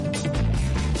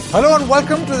Hello and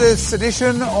welcome to this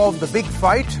edition of The Big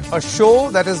Fight, a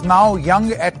show that is now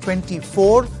young at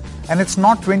 24 and it's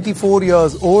not 24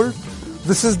 years old.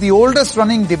 This is the oldest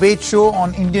running debate show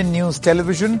on Indian news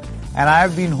television and I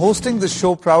have been hosting this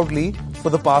show proudly for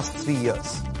the past 3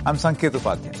 years. I'm Sanket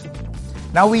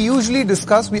Upadhyay. Now we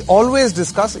always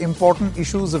discuss important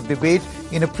issues of debate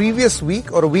in a previous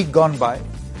week or a week gone by.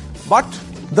 But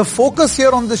the focus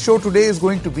here on this show today is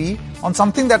going to be on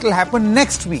something that will happen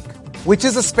next week, which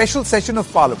is a special session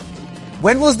of Parliament.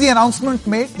 When was the announcement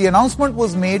made? The announcement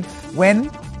was made when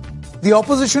the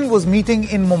opposition was meeting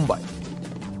in Mumbai.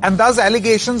 And thus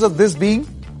allegations of this being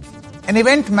an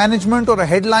event management or a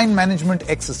headline management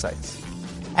exercise.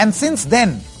 And since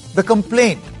then, the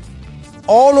complaint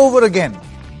all over again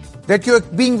that you're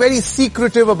being very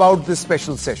secretive about this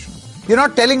special session. You're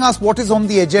not telling us what is on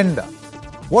the agenda.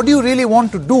 What do you really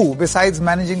want to do besides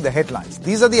managing the headlines?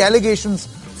 These are the allegations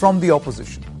from the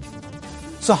opposition.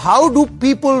 So how do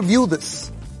people view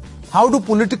this? How do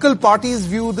political parties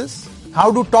view this?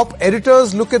 How do top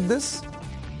editors look at this?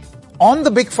 On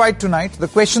The Big Fight tonight, the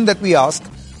question that we ask,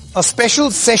 a special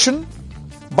session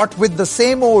but with the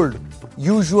same old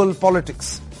usual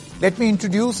politics. Let me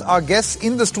introduce our guests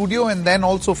in the studio and then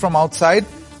also from outside.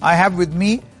 I have with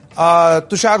me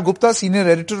Tushar Gupta, senior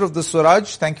editor of the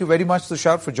Swaraj. Thank you very much,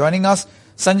 Tushar, for joining us.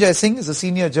 Sanjay Singh is a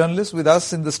senior journalist with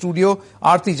us in the studio.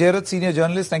 Aarti Jairat, senior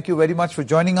journalist, thank you very much for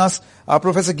joining us.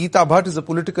 Professor Geeta Bhatt is a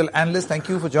political analyst. Thank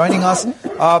you for joining us.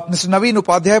 Mr. Naveen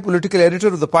Upadhyay, political editor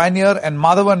of The Pioneer, and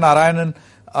Madhavan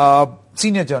Narayanan,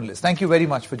 senior journalist. Thank you very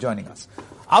much for joining us.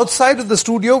 Outside of the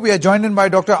studio, we are joined in by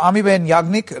Dr. Amiben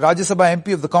Yagnik, Rajya Sabha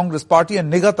MP of the Congress Party,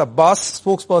 and Nigat Abbas,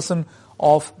 spokesperson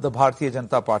of the Bharatiya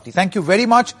Janata Party. Thank you very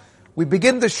much. We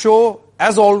begin the show,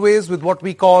 as always, with what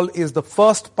we call is the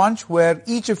first punch, where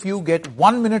each of you get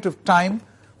 1 minute of time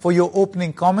for your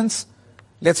opening comments.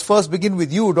 Let's first begin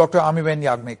with you, Dr. Amiben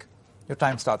Yagnik. Your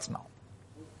time starts now.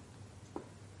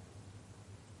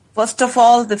 First of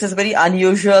all, this is very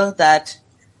unusual that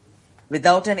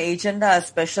without an agenda, a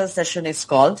special session is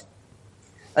called.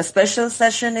 A special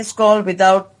session is called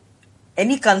without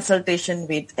any consultation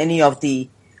with any of the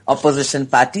opposition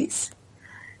parties.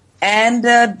 And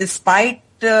despite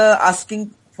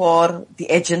asking for the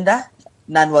agenda,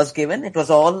 none was given. It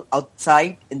was all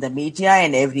outside in the media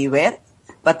and everywhere,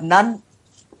 but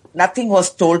nothing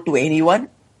was told to anyone.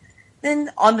 Then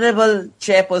Honorable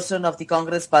Chairperson of the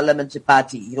Congress Parliamentary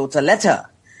Party wrote a letter,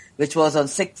 which was on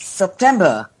 6th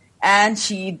September, and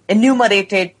she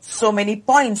enumerated so many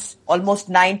points, almost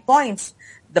 9 points,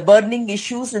 the burning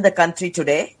issues in the country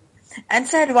today, and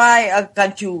said, why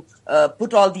can't you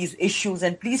put all these issues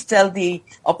and please tell the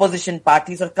opposition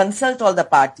parties or consult all the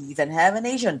parties and have an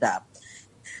agenda.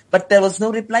 But there was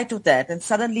no reply to that, and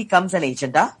suddenly comes an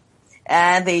agenda,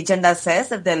 and the agenda says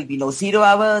that there will be no 0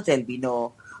 hour, there will be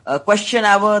no question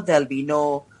hour, there will be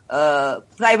no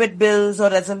private bills or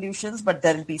resolutions, but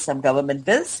there will be some government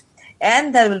bills,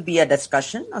 and there will be a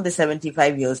discussion on the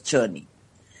 75 years journey.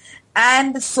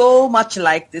 And so much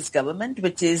like this government,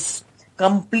 which is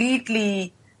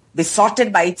completely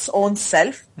besotted by its own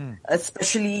self,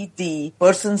 especially the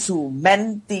persons who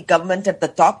man the government at the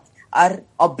top are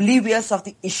oblivious of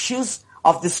the issues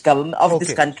of this government, of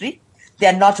this country. They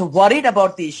are not worried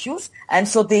about the issues, and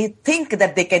so they think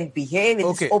that they can behave in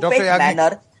this opaque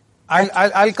manner.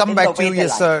 I'll come back to you.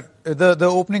 Yes, sir. The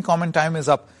opening comment time is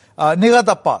up. Nigat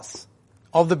Abbas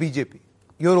of the BJP,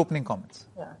 your opening comments.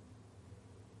 Yeah.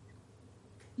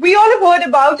 We all have heard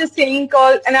about a saying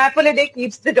called an apple a day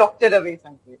keeps the doctor away,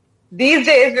 Sanket. These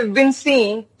days we've been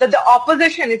seeing that the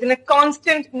opposition is in a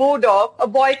constant mood of a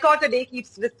boycott a day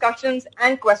keeps discussions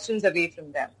and questions away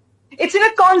from them. It's in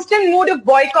a constant mood of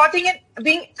boycotting and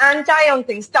being anti on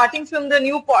things, starting from the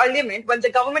new parliament when the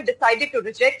government decided to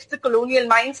reject the colonial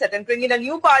mindset and bring in a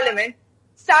new parliament.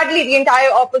 Sadly, the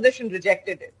entire opposition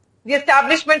rejected it. The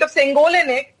establishment of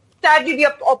Sengolenik, sadly the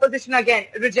opposition again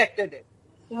rejected it.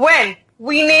 When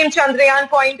we named Chandrayaan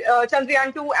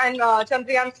 2 and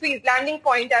Chandrayaan 3's landing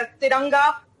point as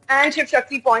Tiranga and Shiv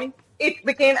Shakti point, it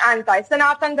became anti.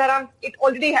 Sanatan Dharam,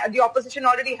 the opposition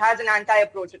already has an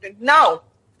anti-approach to it. Now,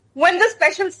 when the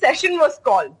special session was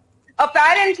called,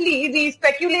 apparently the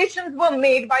speculations were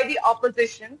made by the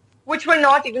opposition, which were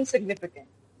not even significant.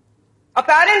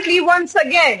 Apparently, once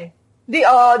again, the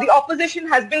opposition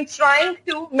has been trying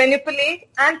to manipulate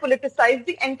and politicize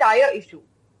the entire issue.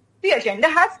 The agenda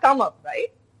has come up, right?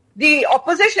 The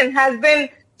opposition has been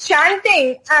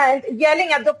chanting and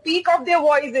yelling at the peak of their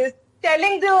voices,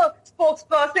 telling the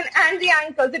spokesperson and the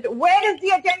anchors that where is the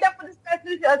agenda for the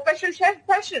special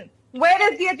session?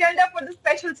 Where is the agenda for the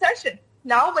special session?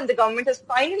 Now when the government has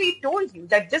finally told you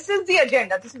that this is the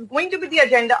agenda, this is going to be the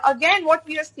agenda, again what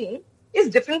we are seeing is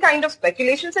different kind of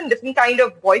speculations and different kind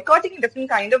of boycotting and different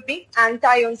kind of being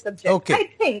anti on subject. Okay. I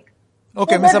think.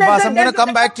 Okay, So Ms. that- Abbas, that- I'm going to there's come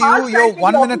a back to hard you. Your side to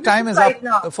 1 the minute time is opposition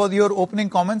up right now. for your opening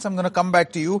comments. I'm going to come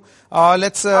back to you.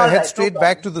 Let's head right, straight no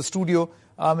back to the studio.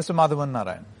 Mr. Madhavan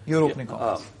Narayan, your opening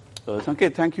comments.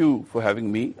 Sanket, thank you for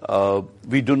having me.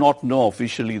 We do not know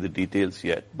officially the details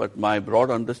yet, but my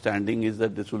broad understanding is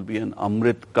that this will be an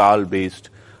Amrit Kal-based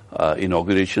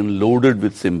inauguration loaded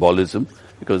with symbolism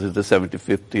because it's the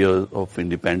 75th year of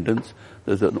independence.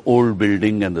 There's an old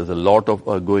building and there's a lot of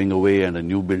going away and a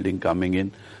new building coming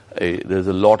in. There's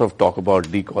a lot of talk about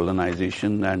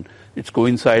decolonization, and it's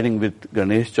coinciding with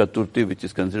Ganesh Chaturthi, which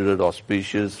is considered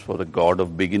auspicious for the god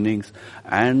of beginnings,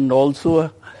 and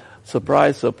also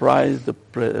surprise, the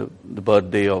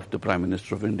birthday of the Prime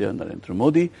Minister of India, Narendra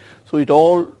Modi. So it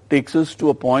all takes us to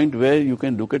a point where you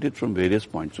can look at it from various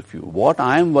points of view. What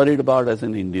I am worried about as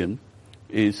an Indian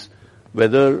is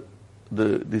whether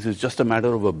this is just a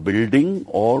matter of a building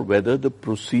or whether the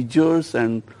procedures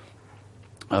and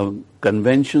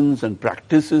conventions and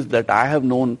practices that I have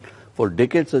known for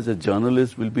decades as a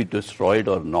journalist will be destroyed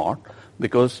or not,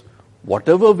 because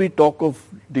whatever we talk of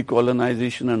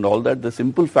decolonization and all that, the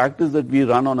simple fact is that we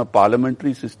run on a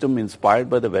parliamentary system inspired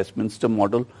by the Westminster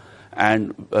model.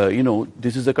 And,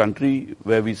 this is a country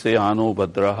where we say, Ano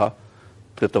Bhadraha,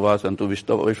 Kritava Santu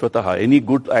Vishwataha. Any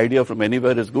good idea from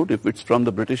anywhere is good. If it's from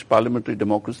the British parliamentary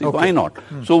democracy, why not?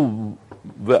 So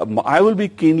I will be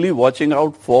keenly watching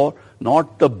out for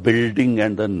not the building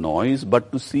and the noise,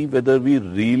 but to see whether we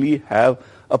really have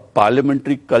a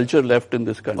parliamentary culture left in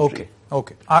this country.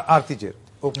 Okay. Aarti Jain,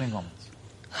 opening comments.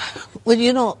 Well,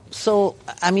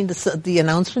 the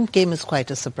announcement came as quite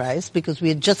a surprise because we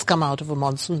had just come out of a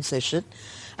monsoon session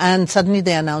and suddenly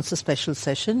they announced a special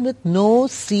session with no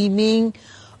seeming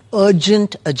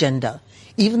urgent agenda.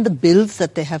 Even the bills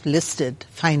that they have listed,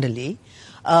 finally,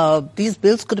 these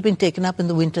bills could have been taken up in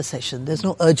the winter session. There's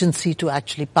no urgency to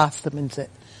actually pass them in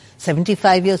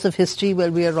 75 years of history. Well,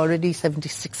 we are already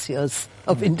 76 years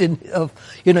of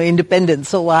independence.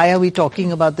 So why are we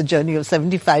talking about the journey of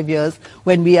 75 years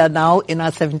when we are now in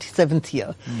our 77th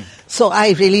year? So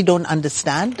I really don't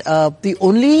understand. The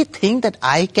only thing that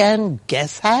I can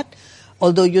guess at,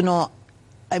 although,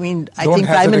 I think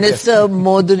Prime Minister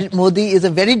Modi is a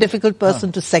very difficult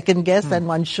person to second guess and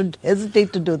one should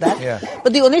hesitate to do that. Yeah.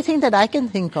 But the only thing that I can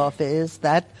think of is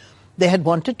that they had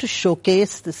wanted to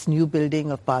showcase this new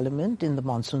building of Parliament in the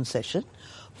monsoon session.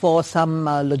 For some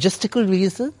logistical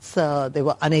reasons, they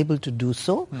were unable to do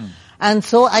so. And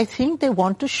so I think they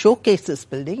want to showcase this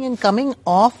building, and coming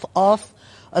off of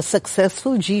a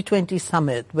successful G20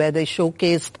 summit where they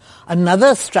showcased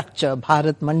another structure,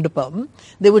 Bharat Mandapam,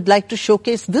 they would like to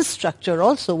showcase this structure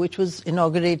also, which was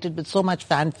inaugurated with so much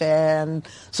fanfare and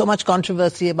so much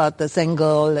controversy about the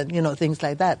Sengal and, things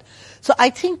like that. So I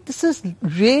think this is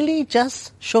really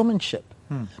just showmanship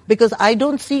because I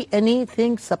don't see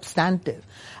anything substantive.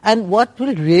 And what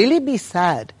will really be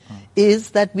sad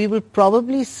is that we will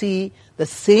probably see the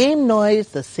same noise,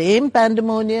 the same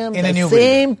pandemonium, the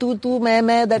same tutu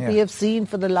meh that we have seen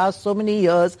for the last so many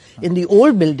years in the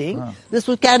old building. This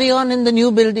will carry on in the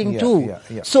new building too.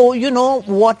 So,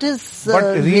 what is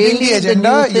But reading really the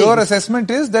agenda, the new your thing? assessment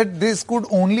is that this could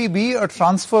only be a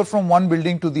transfer from one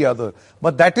building to the other.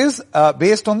 But that is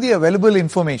based on the available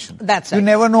information. That's right. You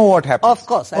never know what happens. Of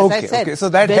course, as I said, So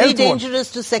that very health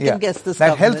dangerous to second guess this That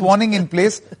government. health warning in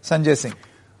place, Sanjay Singh.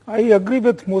 I agree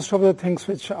with most of the things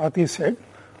which Aarti said.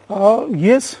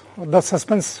 Yes, the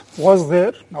suspense was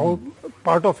there. Now,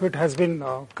 part of it has been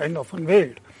kind of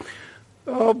unveiled.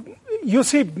 You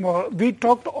see, we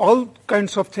talked all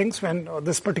kinds of things when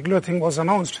this particular thing was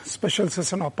announced, special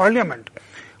session of parliament.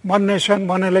 One nation,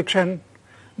 one election.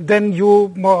 Then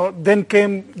then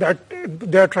came that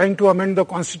they are trying to amend the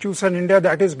constitution in India,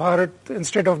 that is Bharat.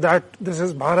 Instead of that, this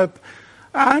is Bharat.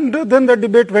 And then the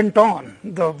debate went on.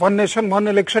 The one nation, one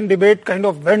election debate kind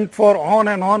of went for on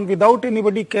and on without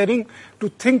anybody caring to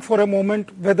think for a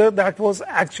moment whether that was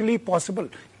actually possible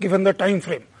given the time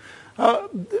frame.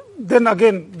 Then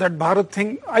again, that Bharat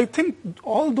thing, I think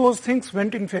all those things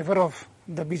went in favor of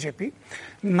the BJP.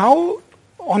 Now,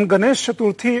 on Ganesh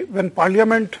Chaturthi, when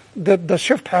Parliament, the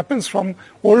shift happens from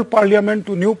old Parliament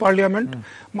to new Parliament,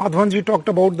 Madhavanji talked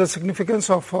about the significance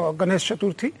of Ganesh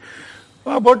Chaturthi.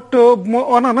 But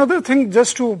on another thing,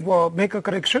 just to make a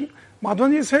correction,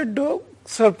 Madhavanji said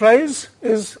surprise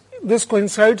is this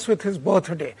coincides with his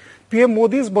birthday. PM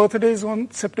Modi's birthday is on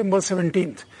September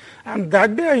 17th. And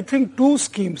that day, I think two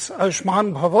schemes,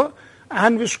 Ayushman Bhava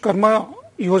and Vishwakarma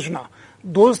Yojana,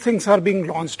 those things are being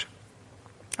launched.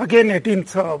 Again,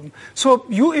 18th. So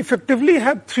you effectively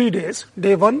have 3 days.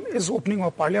 Day 1 is opening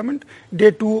of parliament.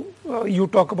 Day 2, you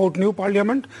talk about new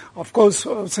parliament. Of course,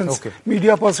 since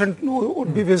media person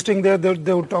would be visiting there,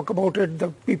 they would talk about it, the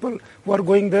people who are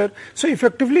going there. So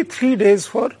effectively 3 days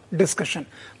for discussion.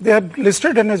 They have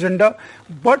listed an agenda.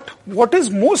 But what is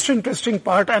most interesting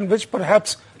part, and which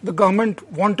perhaps the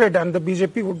government wanted and the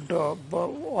BJP would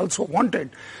also wanted,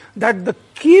 that the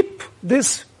keep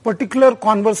this particular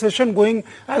conversation going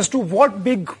as to what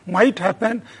big might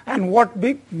happen and what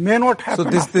big may not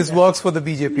happen. So this works for the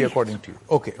BJP according to you.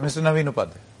 Okay, Mr. Naveen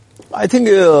Upadhyay. I think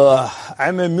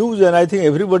I'm amused, and I think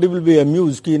everybody will be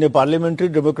amused in a parliamentary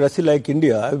democracy like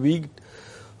India, we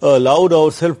allowed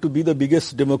ourselves to be the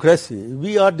biggest democracy.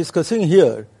 We are discussing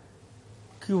here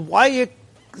why a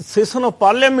session of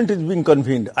parliament is being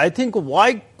convened. I think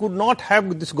why could not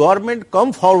have this government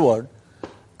come forward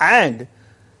and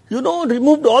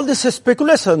removed all this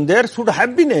speculation. There should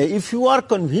have been if you are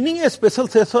convening a special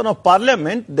session of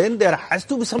parliament, then there has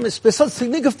to be some special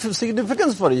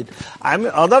significance for it. I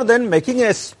mean, other than making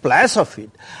a splash of it,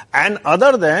 and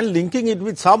other than linking it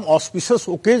with some auspicious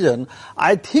occasion,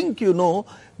 I think,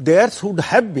 there should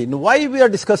have been. Why we are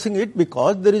discussing it?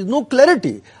 Because there is no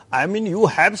clarity. I mean, you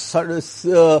have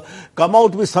come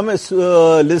out with some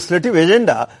legislative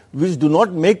agenda which do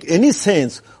not make any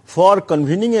sense for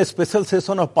convening a special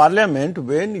session of parliament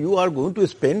when you are going to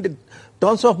spend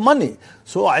tons of money.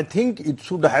 So I think it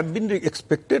should have been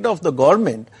expected of the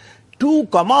government to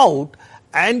come out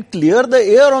and clear the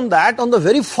air on that on the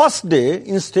very first day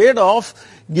instead of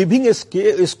giving a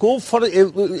scope for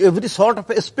every sort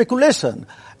of speculation.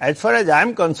 As far as I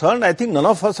am concerned, I think none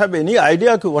of us have any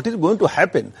idea what is going to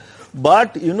happen.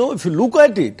 But, if you look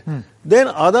at it, then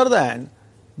other than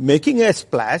making a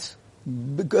splash,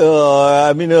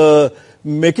 making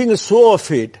a show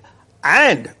of it,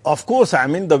 and of course,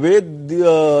 the way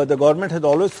the government has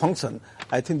always functioned,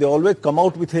 I think they always come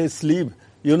out with a sleeve,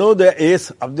 the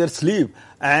ace of their sleeve,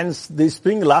 and they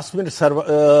spring last minute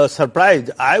surprise.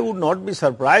 I would not be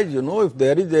surprised, if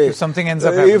there is if something ends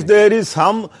up happening. If there is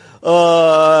some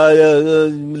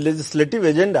legislative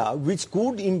agenda which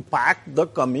could impact the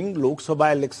coming Lok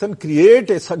Sabha election,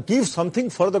 give something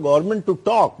for the government to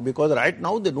talk, because right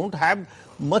now they don't have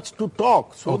much to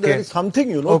talk. So there is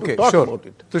something, to talk about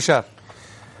it. Tushar.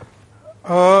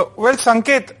 Well,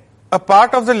 Sanket, a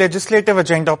part of the legislative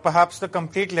agenda, or perhaps the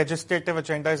complete legislative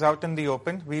agenda, is out in the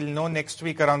open. We'll know next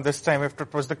week around this time if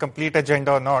it was the complete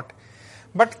agenda or not.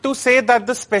 But to say that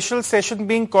the special session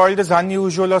being called is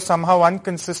unusual or somehow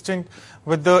inconsistent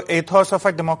with the ethos of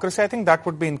our democracy, I think that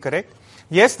would be incorrect.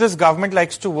 Yes, this government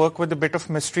likes to work with a bit of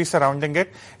mystery surrounding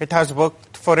it. It has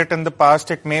worked for it in the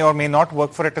past. It may or may not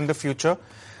work for it in the future.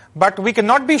 But we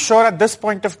cannot be sure at this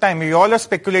point of time. We all are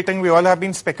speculating. We all have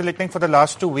been speculating for the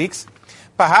last 2 weeks.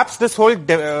 Perhaps this whole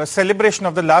celebration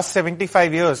of the last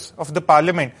 75 years of the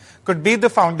parliament could be the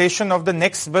foundation of the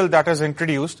next bill that is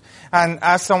introduced. And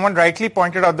as someone rightly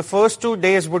pointed out, the first 2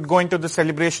 days would go into the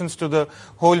celebrations to the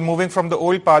whole moving from the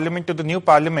old parliament to the new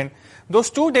parliament. Those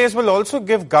 2 days will also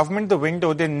give government the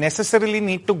window they necessarily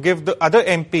need to give the other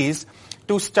MPs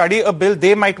to study a bill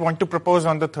they might want to propose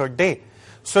on the third day.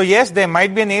 So yes, there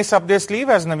might be an ace up their sleeve,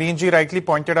 as Naveenji rightly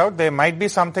pointed out. There might be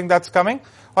something that's coming,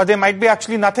 or there might be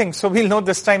actually nothing. So we'll know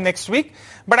this time next week.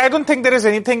 But I don't think there is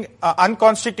anything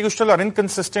unconstitutional or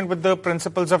inconsistent with the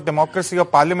principles of democracy or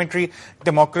parliamentary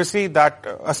democracy that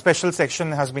a special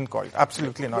section has been called.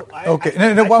 Absolutely not. Okay.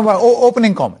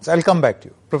 Opening comments. I'll come back to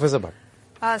you. Professor Bhatt.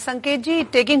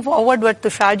 Sanketji, taking forward what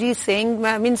Tusharji is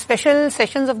saying, special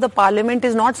sessions of the parliament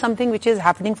is not something which is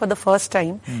happening for the first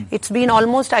time. It's been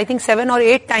almost, I think, 7 or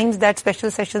 8 times that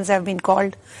special sessions have been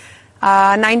called.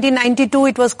 1992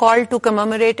 it was called to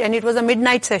commemorate, and it was a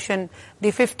midnight session,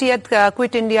 the 50th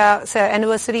Quit India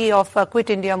anniversary of Quit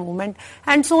India movement,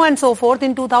 and so on and so forth.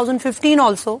 In 2015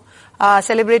 also,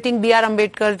 celebrating B.R.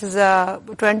 Ambedkar's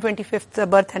 25th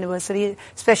birth anniversary,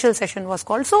 special session was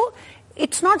called. So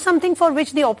it's not something for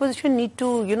which the opposition need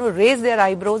to, raise their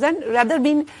eyebrows, and rather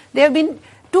they have been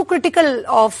too critical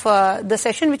of the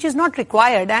session, which is not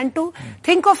required, and to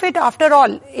think of it, after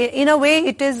all, in a way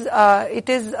it is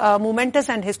a momentous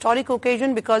and historic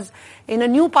occasion, because in a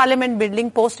new parliament building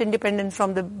post-independence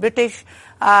from the British,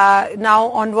 now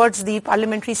onwards the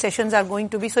parliamentary sessions are going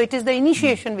to be, so it is the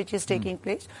initiation which is taking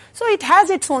place. So it has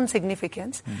its own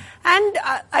significance. And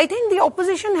I think the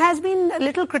opposition has been a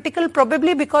little critical,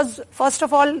 probably because, first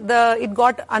of all, it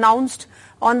got announced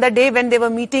on the day when they were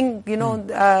meeting, in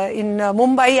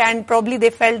Mumbai, and probably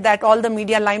they felt that all the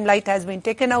media limelight has been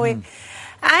taken away.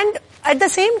 And at the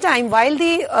same time, while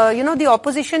the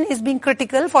opposition is being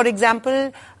critical, for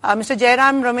example, Mr.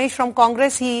 Jairam Ramesh from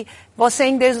Congress, he was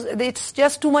saying it's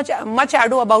just too much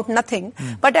ado about nothing.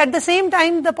 But at the same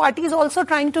time, the party is also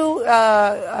trying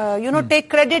to, take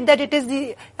credit that it is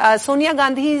the Sonia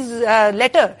Gandhi's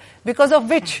letter because of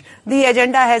which the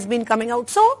agenda has been coming out.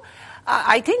 So,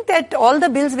 I think that all the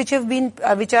bills which have been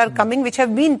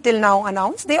till now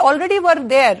announced, they already were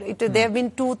there. There have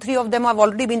been 2-3 of them have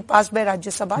already been passed by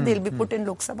Rajya Sabha. They'll be put in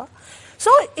Lok Sabha.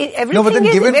 So everything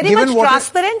is very much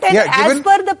transparent and as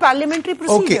per the parliamentary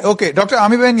procedure. Okay. Dr.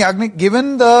 Amiben Yagnik,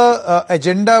 given the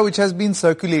agenda which has been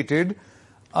circulated,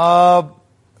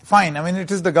 fine. I mean, it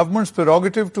is the government's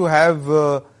prerogative to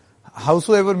have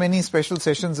howsoever many special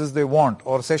sessions as they want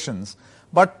or sessions.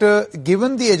 But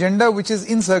given the agenda which is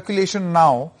in circulation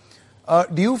now,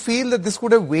 do you feel that this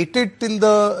could have waited till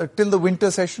the winter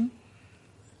session?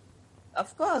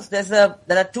 Of course, there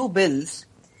are 2 bills,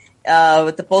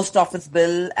 with the post office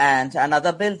bill and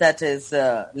another bill that is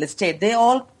listed. They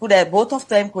all both of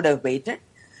them could have waited.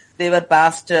 They were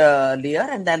passed earlier,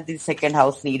 and then the second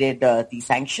house needed the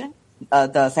sanction.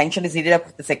 The sanction is needed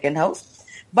of the second house.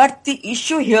 But the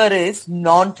issue here is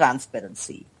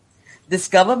non-transparency. This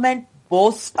government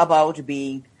boasts about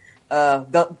being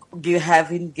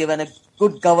having given a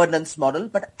good governance model,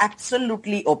 but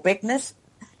absolutely opaqueness,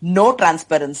 no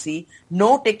transparency,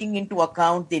 no taking into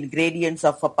account the ingredients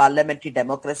of a parliamentary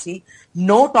democracy,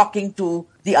 no talking to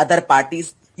the other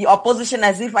parties. The opposition,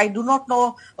 as if I do not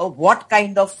know what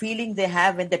kind of feeling they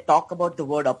have when they talk about the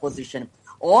word opposition.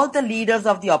 All the leaders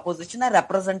of the opposition are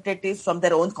representatives from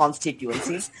their own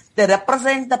constituencies. They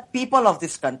represent the people of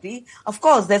this country. Of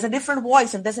course, there's a different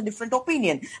voice and there's a different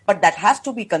opinion, but that has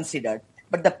to be considered.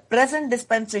 But the present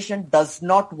dispensation does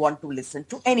not want to listen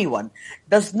to anyone,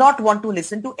 does not want to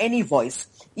listen to any voice.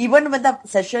 Even when the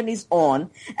session is on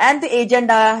and the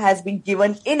agenda has been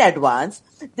given in advance,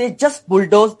 they just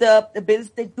bulldoze the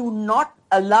bills. They do not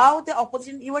allow the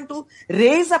opposition even to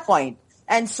raise a point.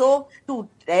 And so to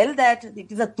tell that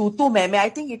it is a tutu meme, I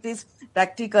think it is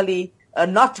practically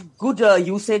not good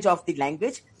usage of the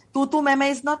language. Tutu meme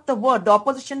is not the word. The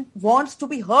opposition wants to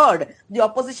be heard. The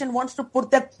opposition wants to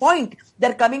put their point.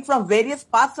 They're coming from various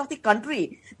parts of the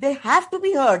country. They have to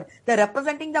be heard. They're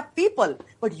representing the people.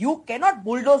 But you cannot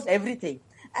bulldoze everything.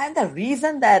 And the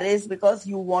reason there is because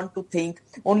you want to think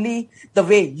only the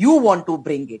way you want to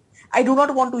bring it. I do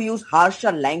not want to use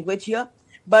harsher language here,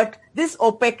 but this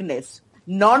opaqueness,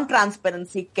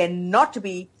 non-transparency cannot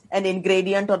be an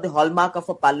ingredient or the hallmark of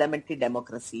a parliamentary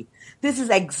democracy. This is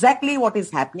exactly what is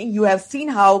happening. You have seen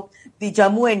how the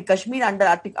Jammu and Kashmir under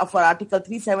Article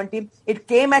 370, it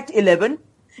came at 11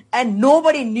 and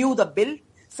nobody knew the bill.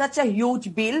 Such a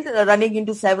huge bill running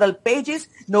into several pages.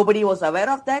 Nobody was aware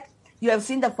of that. You have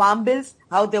seen the farm bills,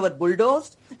 how they were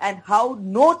bulldozed and how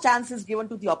no chance is given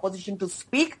to the opposition to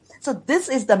speak. So this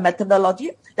is the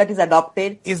methodology that is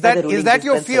adopted. Is that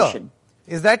your fear?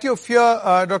 Is that your fear,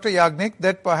 Dr. Yagnik,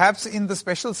 that perhaps in the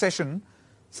special session,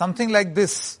 something like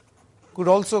this could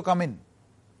also come in,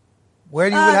 where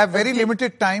you will have very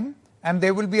limited time and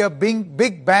there will be a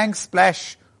big bang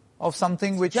splash of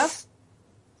something which... Just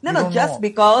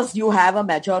because you have a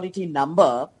majority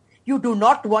number, you do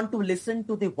not want to listen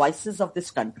to the voices of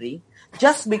this country.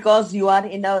 Just because you are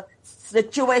in a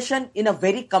situation, in a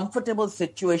very comfortable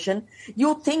situation,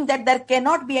 you think that there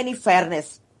cannot be any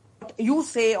fairness. What you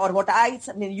say or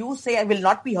you say will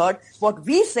not be heard. What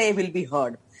we say will be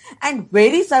heard. And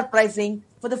very surprising,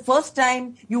 for the first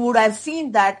time, you would have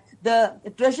seen that the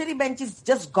treasury benches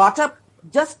just got up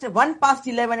just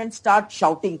 11 and start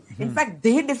shouting. In fact,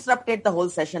 they disrupted the whole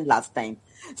session last time.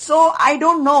 So I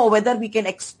don't know whether we can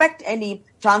expect any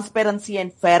transparency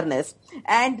and fairness.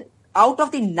 And out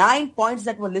of the 9 points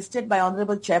that were listed by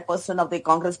Honorable Chairperson of the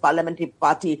Congress Parliamentary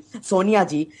Party, Sonia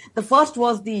Ji, the first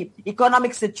was the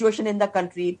economic situation in the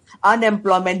country,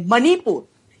 unemployment, Manipur.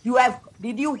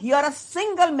 Did you hear a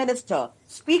single minister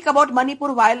speak about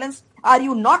Manipur violence? Are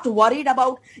you not worried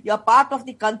about your part of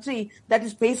the country that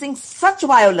is facing such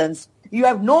violence? You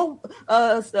have no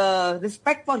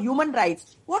respect for human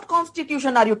rights. What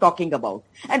constitution are you talking about?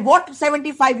 And what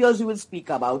 75 years you will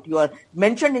speak about? You are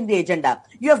mentioned in the agenda.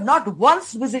 You have not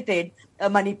once visited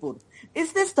Manipur.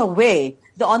 Is this the way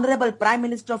the Honorable Prime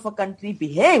Minister of a country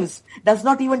behaves? Does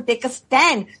not even take a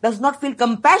stand, does not feel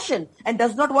compassion, and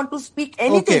does not want to speak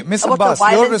anything Ms. about Abbas, the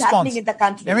violence your response. happening in the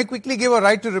country? Let me quickly give a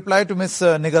right to reply to Ms.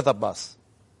 Nigat Abbas.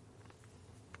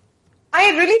 I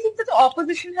really think that the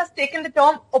opposition has taken the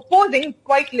term opposing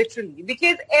quite literally,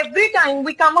 because every time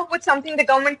we come up with something, the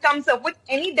government comes up with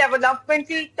any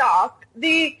developmental task,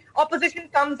 the opposition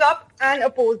comes up and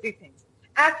opposes these things.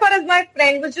 as far as my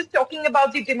friend was just talking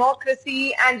about the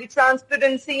democracy and the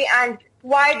transparency and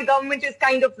why the government is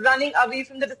kind of running away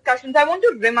from the discussions, I want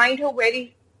to remind her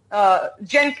very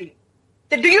gently.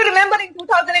 So do you remember in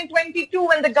 2022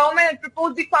 when the government had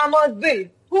proposed the farmers' bill?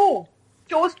 Who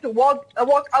chose to walk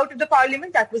out of the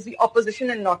parliament? That was the opposition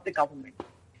and not the government.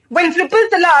 When Triple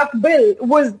Talaq bill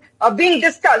was being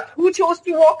discussed, who chose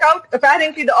to walk out?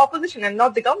 Apparently the opposition and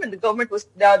not the government. The government was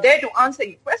there to answer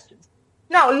your questions.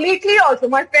 Now, lately also,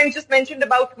 my friend just mentioned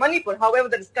about Manipur. However,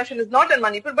 the discussion is not on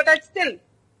Manipur, but it's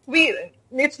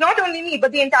not only me,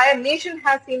 but the entire nation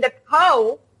has seen that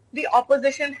how the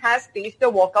opposition has staged a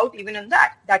walkout even on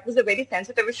that. That was a very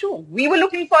sensitive issue. We were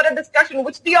looking for a discussion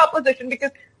which the opposition,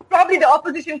 because probably the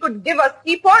opposition could give us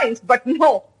key points, but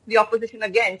no, the opposition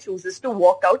again chooses to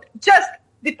walk out. Just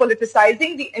the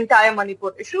politicizing the entire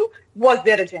Manipur issue was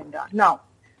their agenda. Now,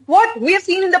 what we have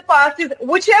seen in the past is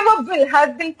whichever bill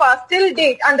has been passed till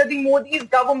date under the Modi's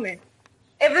government,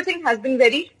 everything has been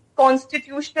very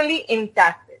constitutionally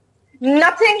intact.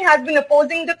 Nothing has been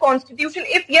opposing the constitution.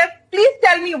 If yes, please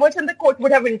tell me which in the court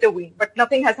would have intervened. But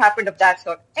nothing has happened of that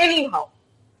sort. Anyhow,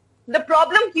 the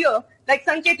problem here, like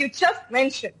Sanket, you just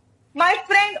mentioned, my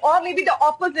friend or maybe the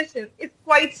opposition is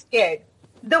quite scared.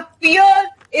 The fear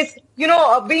is,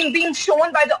 being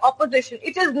shown by the opposition.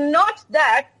 It is not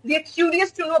that they are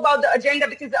curious to know about the agenda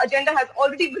because the agenda has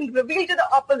already been revealed to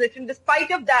the opposition.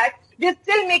 Despite of that, they're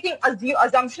still making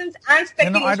assumptions and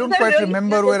speculations. I don't quite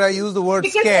remember where I used the word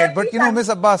scared, but Miss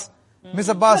Abbas,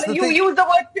 you use the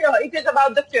word fear. It is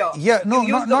about the fear. Yeah, no,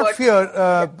 not fear.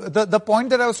 The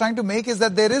point that I was trying to make is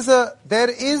that there is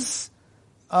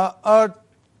a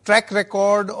track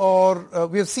record, or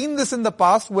we have seen this in the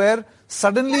past where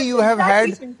suddenly you have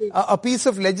had a piece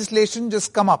of legislation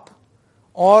just come up,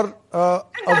 or a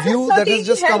view that has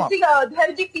just come up.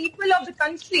 Help the people of the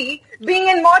country being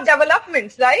in more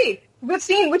developments, right? We've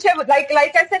seen whichever, like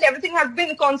I said, everything has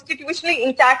been constitutionally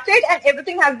intacted and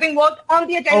everything has been worked on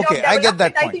the agenda of development. I get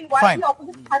that point. I think why the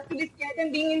opposition has to be scared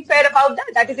and being unfair about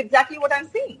that. That is exactly what I'm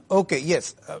saying. Okay,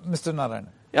 yes, Mr. Narayan.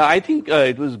 Yeah, I think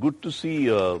it was good to see,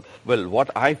 what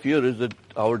I fear is that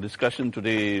our discussion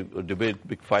today, debate,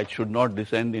 big fight, should not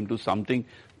descend into something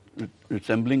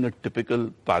resembling a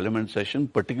typical parliament session,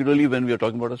 particularly when we are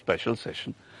talking about a special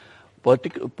session.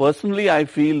 Personally, I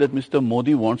feel that Mr.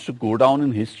 Modi wants to go down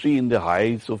in history in the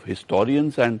eyes of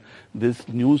historians, and this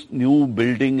new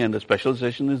building and the special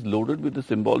session is loaded with the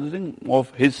symbolism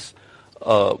of his,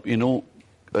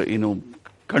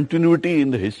 continuity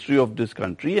in the history of this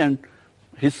country, and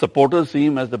his supporters see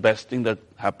him as the best thing that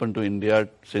happened to India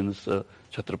since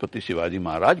Chhatrapati Shivaji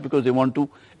Maharaj, because they want to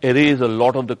erase a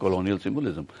lot of the colonial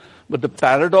symbolism. But the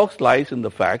paradox lies in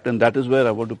the fact, and that is where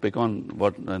I want to pick on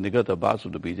what Nigat Abbas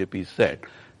of the BJP said,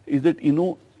 is that,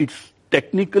 it's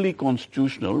technically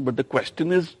constitutional, but the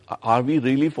question is, are we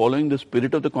really following the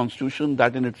spirit of the Constitution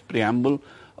that in its preamble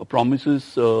promises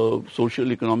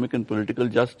social, economic and political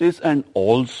justice, and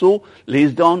also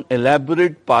lays down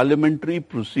elaborate parliamentary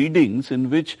proceedings in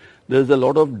which there's a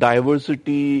lot of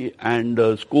diversity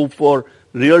and scope for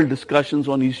real discussions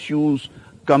on issues,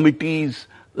 committees.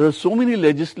 There's so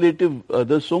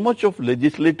much of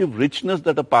legislative richness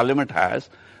that a parliament has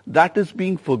that is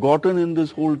being forgotten in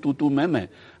this whole tutu meme.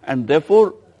 And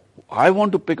therefore, I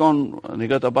want to pick on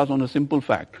Nigat Abbas on a simple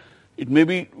fact. We may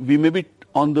be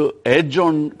on the edge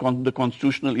on the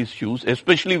constitutional issues,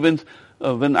 especially when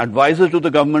advisors to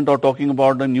the government are talking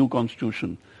about a new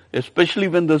constitution. Especially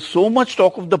when there's so much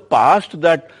talk of the past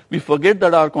that we forget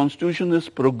that our constitution is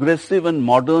progressive and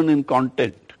modern in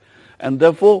content. And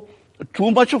therefore,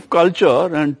 too much of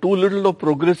culture and too little of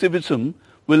progressivism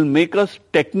will make us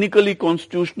technically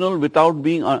constitutional without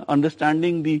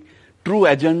understanding the true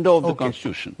agenda of the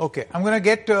Constitution. Okay, I'm going to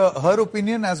get her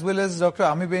opinion as well as Dr.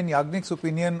 Amiben Yagnik's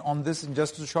opinion on this in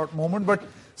just a short moment. But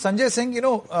Sanjay Singh,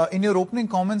 in your opening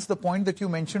comments, the point that you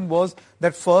mentioned was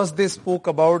that first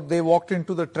they walked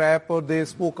into the trap, or they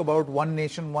spoke about one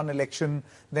nation, one election,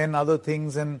 then other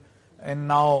things, and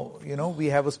now, we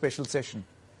have a special session.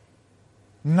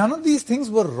 None of these things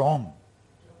were wrong.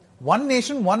 One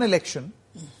nation, one election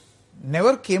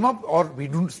never came up, or we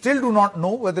still do not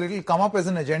know whether it will come up as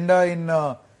an agenda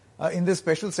in this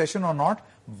special session or not,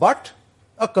 but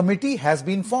a committee has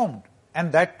been formed,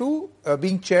 and that too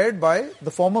being chaired by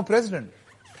the former president,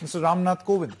 Mr. Ramnath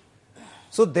Kovind.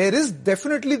 So there is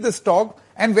definitely this talk,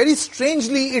 and very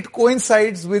strangely it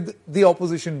coincides with the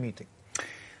opposition meeting.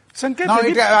 Sanket,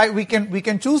 now we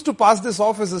can choose to pass this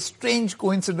off as a strange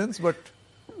coincidence, but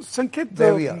Sanket,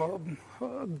 there we are.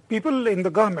 People in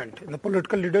the government, in the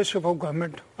political leadership of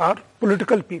government, are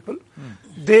political people.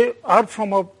 They are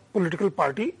from a political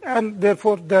party, and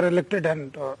therefore they're elected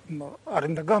and are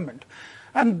in the government.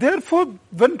 And therefore,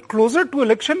 when closer to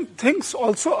election, things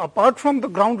also, apart from the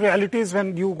ground realities,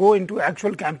 when you go into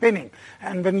actual campaigning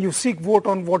and when you seek vote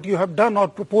on what you have done or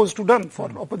proposed to done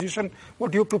for opposition,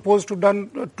 what you propose to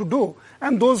do,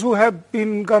 and those who have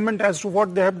been in government as to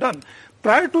what they have done.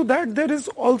 Prior to that, there is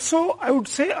also, I would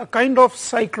say, a kind of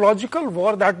psychological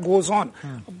war that goes on.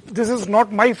 This is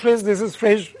not my phrase, this is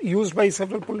phrase used by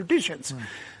several politicians.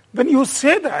 When you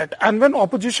say that, and when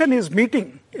opposition is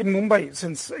meeting in Mumbai,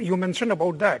 since you mentioned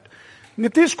about that,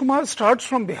 Nitish Kumar starts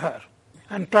from Bihar.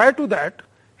 And prior to that,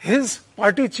 his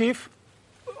party chief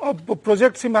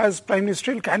projects him as prime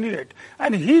ministerial candidate.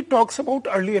 And he talks about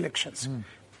early elections.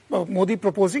 Modi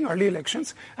proposing early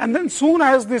elections. And then soon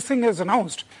as this thing is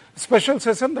announced, special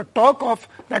session, that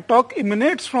talk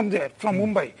emanates from there, from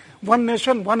Mumbai. One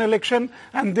nation, one election,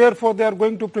 and therefore they are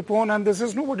going to prepone, and this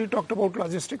is nobody talked about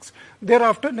logistics.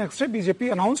 Thereafter, next day,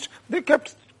 BJP announced, they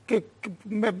kept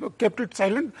it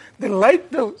silent. They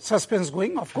liked the suspense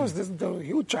going. Of course, this is the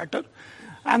huge chatter.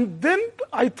 And then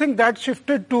I think that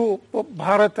shifted to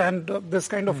Bharat and this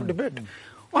kind of a debate.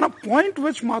 On a point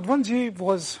which Madhavanji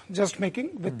was just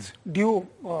making with due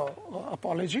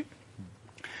apology.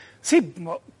 See,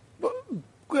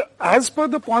 as per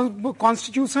the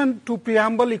Constitution, to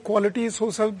preamble equality,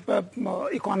 social,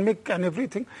 economic and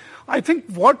everything, I think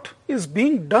what is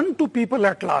being done to people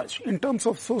at large in terms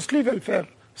of social welfare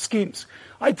schemes,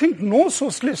 I think no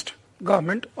socialist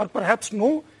government or perhaps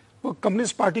no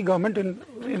Communist Party government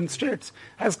in states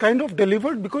has kind of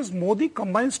delivered, because Modi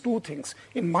combines two things,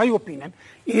 in my opinion.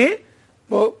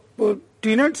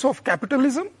 Tenets of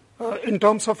capitalism in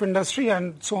terms of industry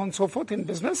and so on and so forth in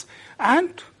business,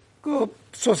 and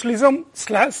socialism /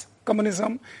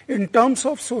 communism in terms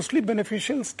of socially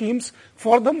beneficial schemes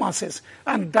for the masses.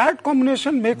 And that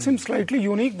combination makes him slightly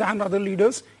unique than other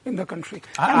leaders in the country.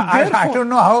 I don't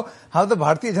know how the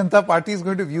Bharatiya Janata Party is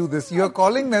going to view this. You are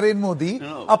calling Narendra Modi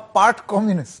a part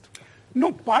communist.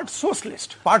 No, part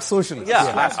socialist. Part socialist.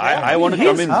 Yeah, I want to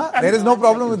come in. There is no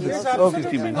problem with this.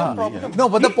 No,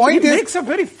 but the point he is... He makes a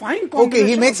very fine combination. Okay,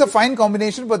 he makes a fine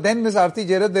combination, but then, Ms. Aarti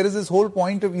Jairath, there is this whole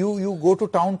point of you go to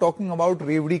town talking about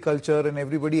Revdi culture and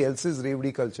everybody else's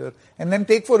Revdi culture, and then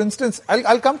take, for instance,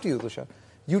 I'll come to you, Tushar.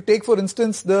 You take, for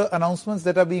instance, the announcements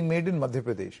that are being made in Madhya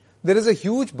Pradesh. There is a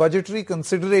huge budgetary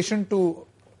consideration to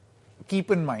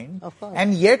keep in mind,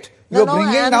 and yet you're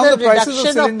bringing down the prices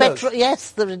of cylinders.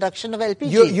 Yes, the reduction of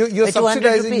LPG. You're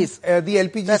subsidizing the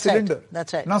LPG cylinder. Right.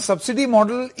 That's right. Now, subsidy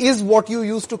model is what you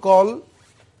used to call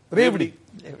Revdi.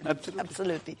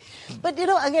 Absolutely. But,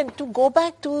 again, to go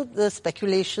back to the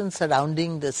speculation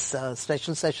surrounding this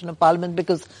special session of Parliament,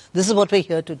 because this is what we're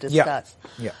here to discuss.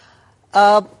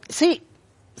 See,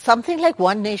 something like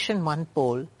one nation, one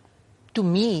poll, to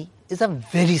me, is a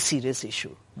very serious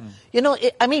issue.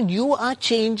 You are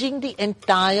changing the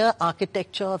entire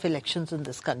architecture of elections in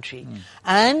this country.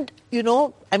 And,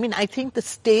 I think the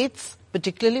states,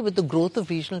 particularly with the growth of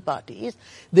regional parties,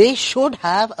 they should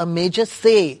have a major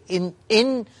say in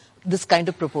this kind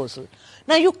of proposal.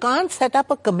 Now, you can't set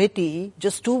up a committee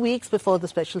just 2 weeks before the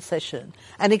special session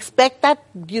and expect that,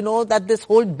 that this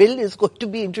whole bill is going to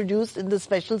be introduced in the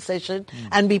special session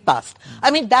and be passed.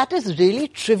 That is really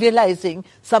trivializing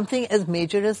something as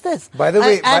major as this. By the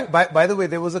way, by the way,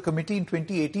 there was a committee in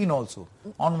 2018 also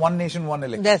on one nation, one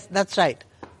election. Yes, that's right.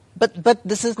 But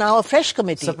this is now a fresh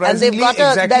committee. Surprisingly, and they've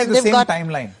got exactly the same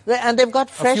timeline. And they've got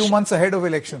fresh... A few months ahead of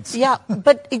elections. Yeah,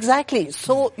 but exactly.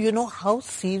 So, how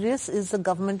serious is the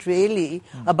government really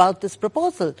about this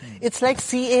proposal? It's like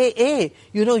CAA.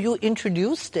 You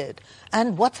introduced it.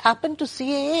 And what's happened to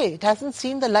CAA? It hasn't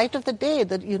seen the light of the day.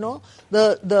 That,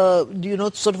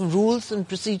 the sort of rules and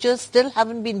procedures still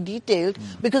haven't been detailed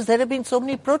because there have been so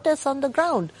many protests on the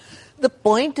ground. The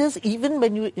point is, even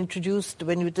when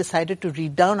you decided to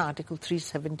read down Article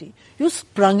 370, you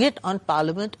sprung it on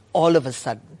Parliament all of a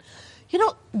sudden.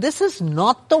 This is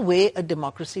not the way a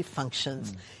democracy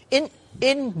functions.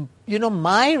 In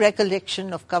my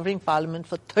recollection of covering Parliament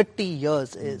for 30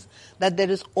 years is that there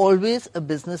is always a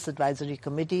business advisory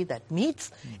committee that meets.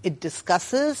 It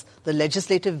discusses the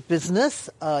legislative business,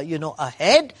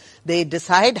 ahead. They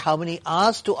decide how many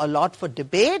hours to allot for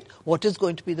debate, what is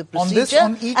going to be the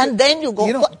procedure, and then you go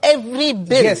for every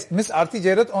bill. Yes, Ms. Aarti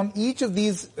Jairath, on each of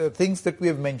these things that we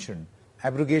have mentioned,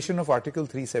 abrogation of Article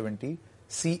 370,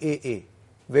 CAA,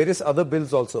 various other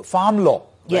bills also, farm law,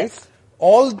 yes. Right?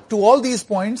 All these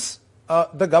points,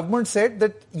 the government said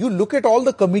that you look at all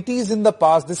the committees in the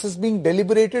past, this is being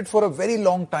deliberated for a very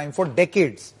long time, for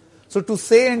decades. So to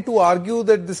say and to argue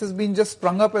that this has been just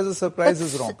sprung up as a surprise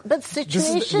is wrong. But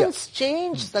situations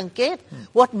change, Sanket.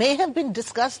 What may have been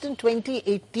discussed in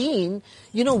 2018,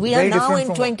 we are now in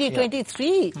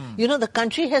 2023. The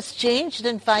country has changed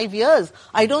in 5 years.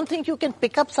 I don't think you can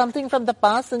pick up something from the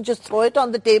past and just throw it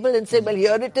on the table and say, well,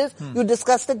 here it is. You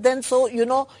discussed it then, so,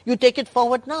 you take it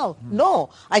forward now. No,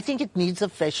 I think it needs a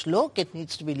fresh look. It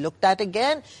needs to be looked at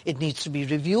again. It needs to be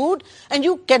reviewed. And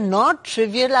you cannot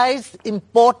trivialize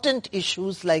important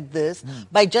issues like this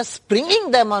by just springing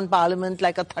them on Parliament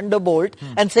like a thunderbolt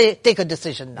and say, take a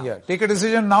decision now. Yeah, take a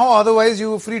decision now, otherwise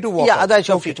you're free to walk out. Otherwise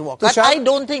you're free to walk out. But I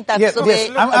don't think that's the way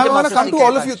I want to come to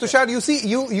all of you. Tushar, you see,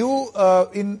 you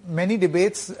in many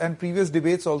debates and previous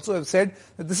debates also have said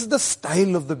that this is the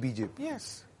style of the BJP.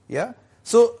 Yes. Yeah?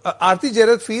 So, Aarti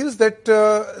Jarat feels that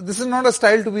this is not a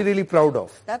style to be really proud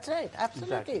of. That's right,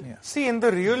 absolutely. Exactly. Yeah. See, in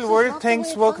the real world,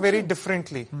 things work very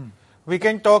differently. We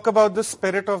can talk about the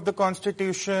spirit of the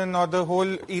Constitution or the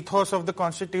whole ethos of the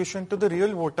Constitution. To the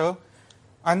real voter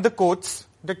and the courts,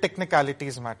 the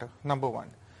technicalities matter, number one.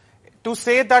 To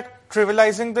say that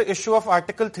trivializing the issue of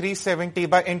Article 370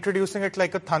 by introducing it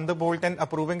like a thunderbolt and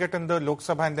approving it in the Lok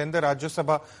Sabha and then the Rajya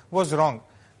Sabha was wrong.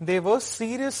 There were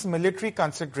serious military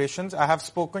considerations. I have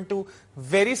spoken to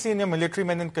very senior military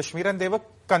men in Kashmir, and there were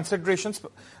considerations,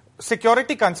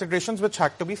 security considerations, which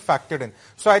had to be factored in.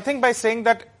 So I think by saying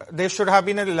that there should have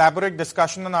been an elaborate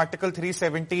discussion on Article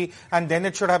 370 and then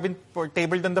it should have been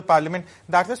tabled in the Parliament,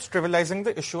 that is trivializing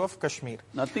the issue of Kashmir.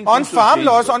 On farm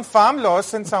laws,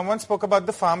 since someone spoke about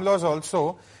the farm laws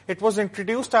also, it was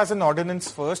introduced as an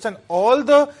ordinance first, and all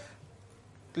the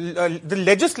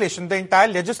legislation, the entire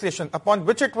legislation upon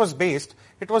which it was based,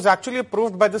 it was actually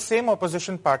approved by the same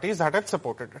opposition parties that had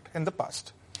supported it in the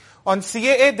past. On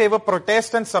CAA, there were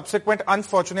protests and subsequent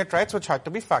unfortunate rights which had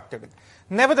to be factored in.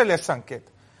 Nevertheless, Sanket,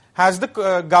 has the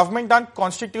government done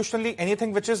constitutionally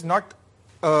anything which is not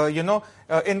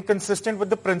inconsistent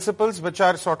with the principles which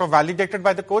are sort of validated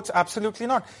by the courts? Absolutely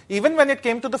not. Even when it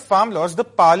came to the farm laws, the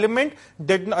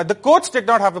the courts did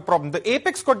not have a problem. The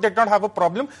apex court did not have a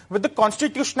problem with the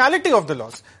constitutionality of the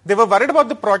laws. They were worried about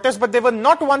the protests, but they were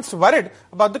not once worried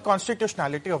about the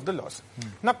constitutionality of the laws.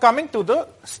 Now coming to the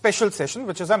special session,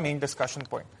 which is our main discussion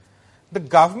point. The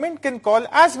government can call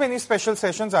as many special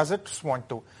sessions as it wants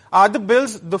to. Are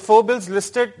the 4 bills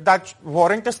listed that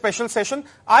warrant a special session?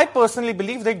 I personally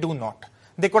believe they do not.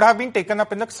 They could have been taken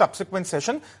up in a subsequent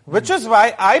session, which is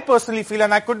why I personally feel,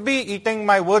 and I could be eating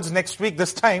my words next week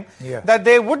this time, that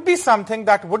there would be something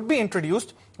that would be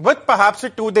introduced with perhaps a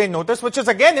 2-day notice, which is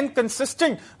again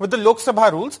inconsistent with the Lok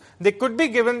Sabha rules. They could be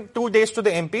given 2 days to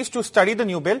the MPs to study the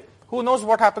new bill. Who knows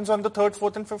what happens on the 3rd,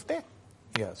 4th and 5th day?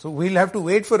 Yeah, so we'll have to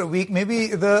wait for a week. Maybe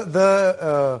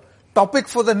the topic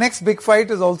for the next big fight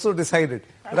is also decided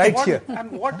here.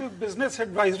 And what if Business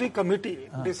Advisory Committee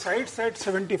decides that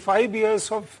 75 years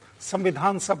of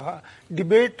Samvidhan Sabha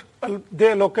debate,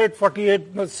 they allocate 2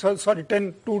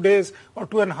 days or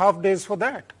 2.5 days for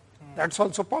that? That's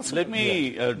also possible. Let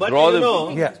me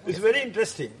it's very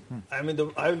interesting. I mean,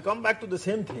 I will come back to the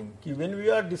same thing. When we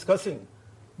are discussing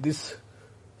this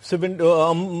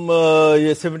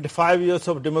 75 years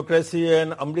of democracy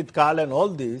and Amrit Kal and all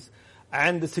this,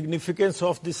 and the significance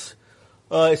of this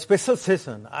special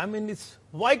session, I mean,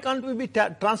 why can't we be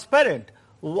transparent?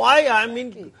 Why? I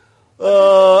mean,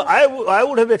 I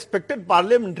would have expected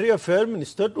Parliamentary Affairs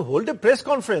Minister to hold a press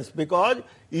conference, because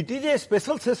it is a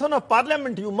special session of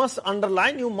Parliament. You must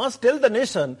underline, you must tell the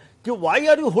nation, why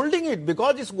are you holding it?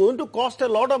 Because it's going to cost a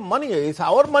lot of money. It's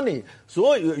our money.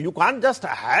 So you can't just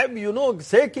have,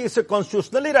 say it's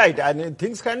constitutionally right. And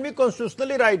things can be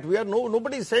constitutionally right.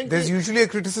 Nobody is saying. There's usually a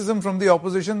criticism from the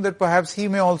opposition that perhaps he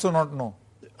may also not know.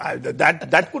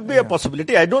 That could be a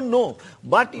possibility. I don't know.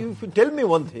 But if you tell me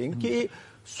one thing,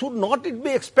 should not it be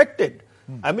expected?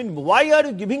 I mean, why are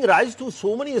you giving rise to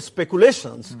so many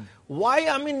speculations? Why,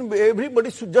 I mean,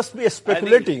 everybody should just be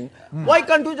speculating. Why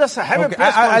can't you just have a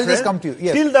press conference? I'll just come to you.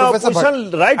 Yes. Till the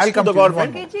opposition writes to the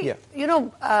government.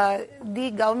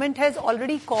 The government has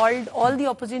already called all the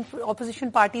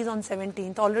opposition parties on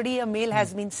 17th. Already a mail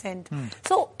has been sent.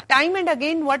 So time and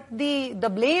again, what the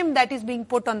blame that is being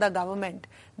put on the government,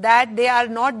 that they are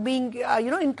not being,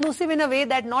 inclusive in a way,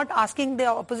 that not asking the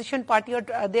opposition party or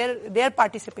their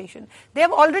participation. They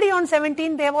have already on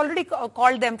 17th, they have already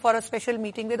called them for a special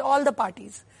meeting with all the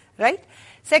parties, right?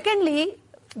 Secondly,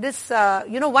 this,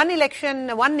 one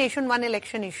election, one nation, one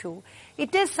election issue.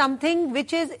 It is something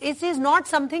which it is not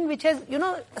something which has,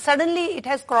 suddenly it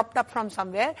has cropped up from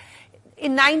somewhere.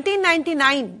 in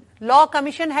 1999, Law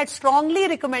Commission had strongly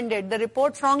recommended, the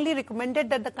report strongly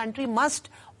recommended that the country must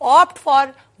opt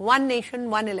for one nation,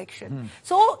 one election.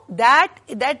 So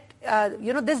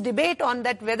this debate on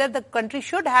that whether the country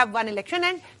should have one election,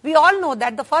 and we all know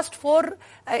that the first 4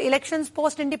 elections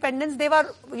post-independence, they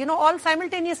were, all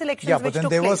simultaneous elections. Yeah, but then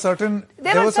there were certain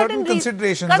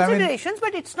considerations. Considerations,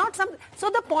 but it's not some. So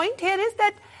the point here is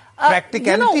that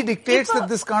practicality dictates that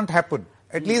this can't happen.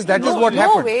 At least that is what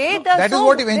happened. That is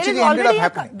what eventually ended up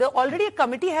happening. Already a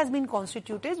committee has been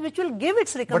constituted which will give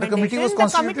its recommendations. But a committee was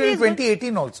constituted in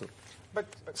 2018 also. But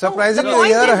surprisingly, a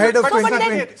year ahead of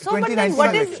 2019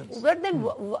 elections. But then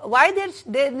why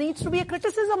there needs to be a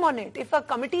criticism on it? If a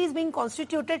committee is being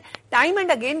constituted time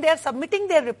and again, they are submitting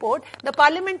their report, the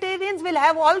parliamentarians will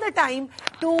have all the time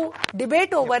to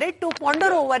debate over it, to ponder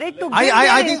over it, to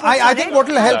I think what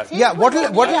will help.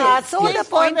 So the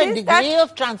point is degree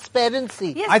of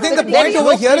transparency. Yes, I think the point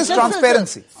over here is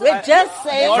transparency. We're just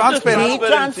saying be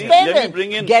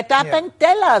transparent. Get up and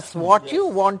tell us what you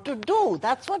want to do.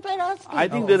 That's what we're asking. I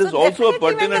think there is also a pertinent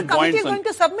point. When the committee is going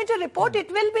to submit a report,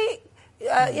 it will be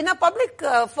in a public,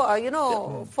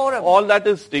 forum. All that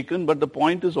is taken, but the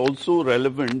point is also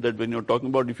relevant that when you're talking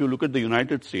about, if you look at the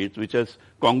United States, which has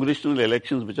congressional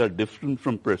elections which are different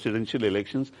from presidential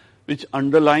elections, which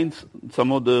underlines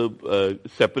some of the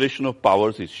separation of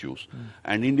powers issues.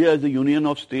 And India is a union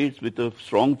of states with a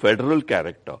strong federal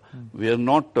character. We are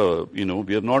not, we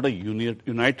are not a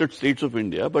United States of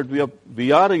India, but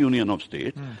we are a union of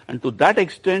states. And to that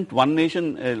extent, one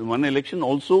nation, one election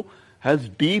also has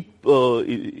deep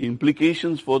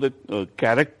implications for the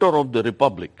character of the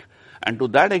republic. And to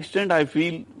that extent, I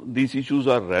feel these issues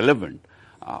are relevant.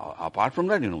 Apart from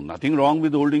that, nothing wrong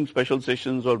with holding special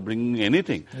sessions or bringing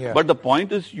anything. Yeah. But the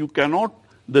point is,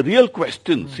 the real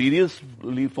question,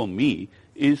 seriously for me,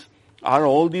 is, are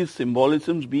all these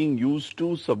symbolisms being used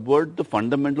to subvert the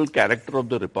fundamental character of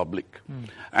the republic?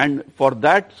 And for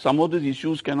that, some of these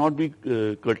issues cannot be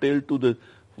curtailed to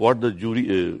what the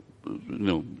jury,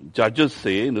 judges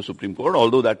say in the Supreme Court,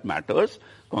 although that matters.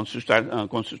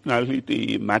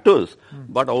 Constitutionality matters,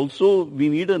 but also we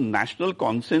need a national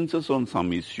consensus on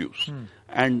some issues.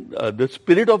 And the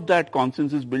spirit of that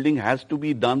consensus building has to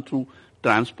be done through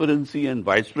transparency and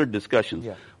widespread discussions.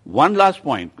 Yeah. One last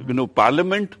point,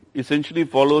 Parliament essentially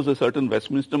follows a certain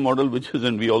Westminster model,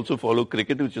 and we also follow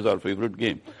cricket, which is our favorite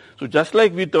game. So just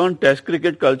like we turned Test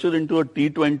cricket culture into a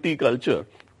T20 culture,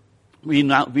 we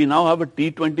now have a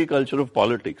T20 culture of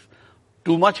politics.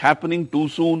 Too much happening too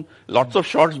soon, lots of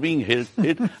shots being hit,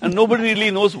 and nobody really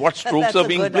knows what strokes are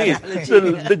being played. So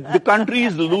the country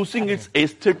is losing its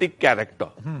aesthetic character.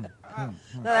 No,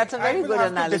 that's a very good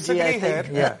analogy, I think.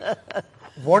 Yeah.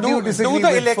 What do you disagree with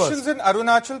the elections first? in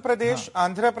Arunachal Pradesh,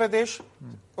 Andhra Pradesh,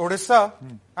 Odisha,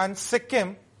 and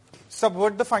Sikkim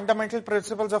subvert the fundamental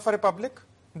principles of a republic?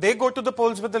 They go to the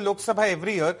polls with the Lok Sabha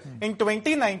every year. In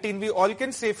 2019, we all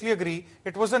can safely agree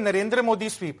it was a Narendra Modi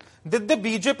sweep. Did the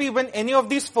BJP win any of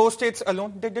these 4 states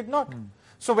alone? They did not.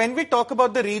 So when we talk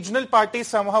about the regional parties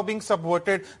somehow being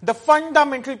subverted, the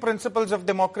fundamental principles of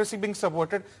democracy being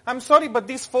subverted, I'm sorry, but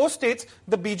these 4 states,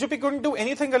 the BJP couldn't do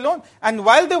anything alone. And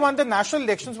while they won the national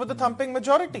elections with a thumping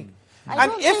majority.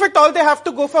 And if at all they have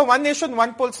to go for one nation,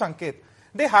 one poll, Sanket,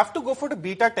 they have to go for the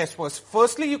beta test first.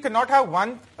 Firstly, you cannot have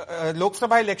one Lok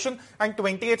Sabha election and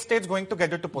 28 states going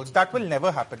together to polls. That will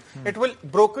never happen. It will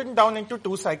broken down into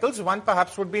 2 cycles. One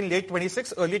perhaps would be in late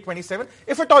 26, early 27,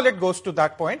 if at all it goes to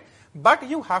that point. But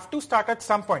you have to start at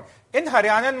some point. In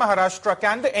Haryana and Maharashtra,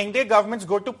 can the NDA governments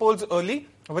go to polls early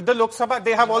with the Lok Sabha?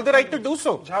 They have all the right to do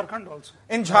so. Jharkhand also.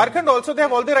 In Jharkhand also, they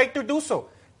have all the right to do so.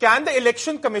 Can the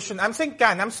election commission, I'm saying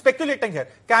can, I'm speculating here,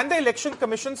 can the election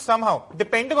commission somehow,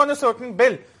 depending on a certain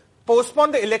bill,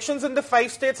 postpone the elections in the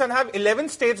 5 states and have 11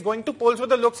 states going to polls with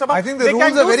the Lok Sabha? I think the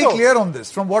rules are very clear on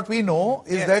this. From what we know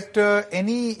is that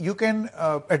you can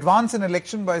advance an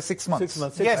election by 6 months. 6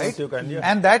 months, right? You can,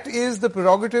 And that is the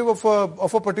prerogative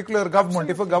of a particular government.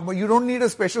 If a government, you don't need a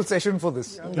special session for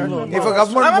this. If a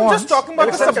government I'm wants, just talking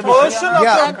about the subversion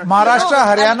of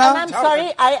Maharashtra, Haryana. I'm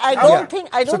sorry, I don't think.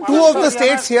 So 2 of the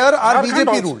states here are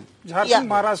BJP ruled. Jharkhand,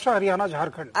 Maharashtra, Haryana,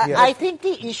 Jharkhand. I think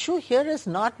the issue here is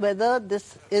not whether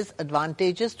this is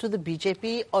advantageous to the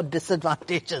BJP or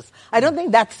disadvantageous. I don't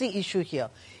think that's the issue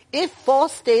here. If 4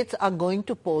 states are going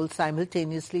to poll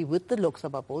simultaneously with the Lok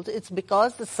Sabha polls, it's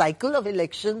because the cycle of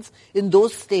elections in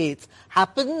those states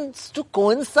happens to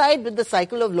coincide with the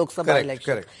cycle of Lok Sabha elections.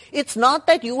 Correct. It's not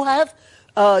that you have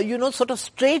sort of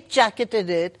straitjacketed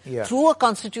it Yeah. through a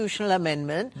constitutional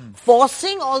amendment,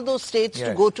 forcing all those states to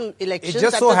Yes. go to elections. It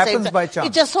just at so the same happens time. by chance.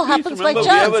 It just so happens by remember, we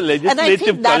chance. have a And I legislative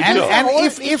think that culture. is the And whole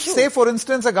if issue. say, for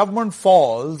instance, a government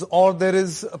falls or there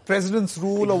is a president's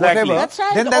rule or Exactly. whatever, That's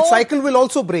right. then that Or- cycle will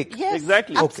also break. Yes,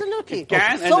 Exactly. absolutely. It can,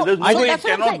 and So, there's no I way think it that's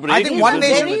what I'm cannot saying. break. I think These one are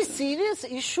nation- very serious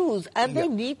issues, and they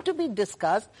need to be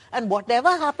discussed. And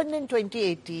whatever happened in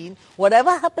 2018,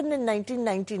 whatever happened in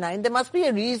 1999, there must be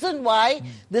a reason why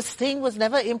this thing was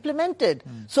never implemented.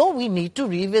 So we need to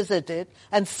revisit it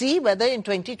and see whether in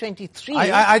 2023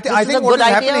 I this think is a what good is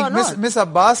idea or happening, not. Ms.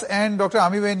 Abbas and Dr.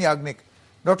 Amiben Yagnik.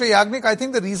 Dr. Yagnik, I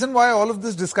think the reason why all of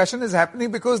this discussion is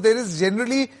happening because there is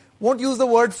generally, won't use the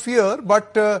word fear,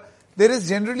 but there is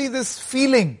generally this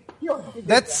feeling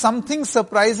that something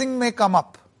surprising may come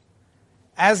up.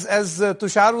 As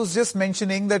Tushar was just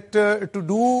mentioning that to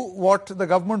do what the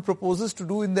government proposes to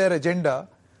do in their agenda,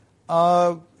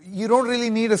 you don't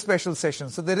really need a special session.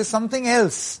 So there is something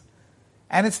else.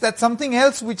 And it's that something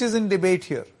else which is in debate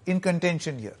here, in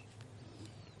contention here.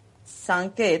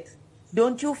 Sanket,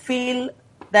 don't you feel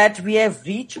that we have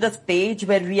reached a stage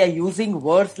where we are using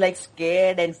words like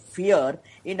scared and fear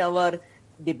in our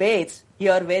debates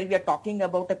here, where we are talking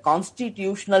about a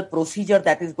constitutional procedure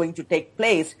that is going to take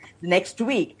place next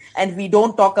week, and we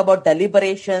don't talk about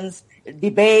deliberations,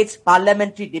 debates,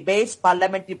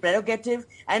 parliamentary prerogative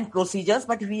and procedures,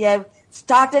 but we have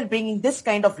started bringing this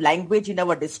kind of language in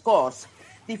our discourse.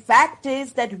 The fact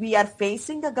is that we are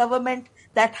facing a government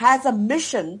that has a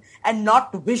mission and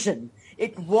not vision.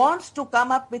 It wants to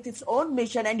come up with its own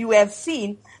mission, and you have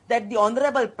seen that the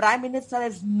Honorable Prime Minister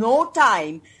has no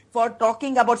time for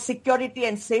talking about security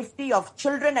and safety of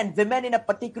children and women in a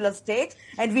particular state,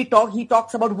 and he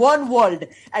talks about one world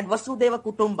and Vasudhaiva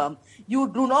Kutumbam. You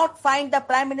do not find the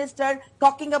Prime Minister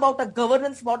talking about a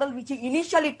governance model which he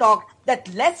initially talked,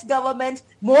 that less government,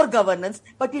 more governance,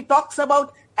 but he talks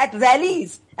about at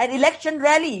rallies and election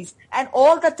rallies, and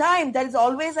all the time there is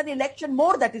always an election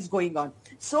mode that is going on.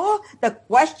 So the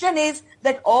question is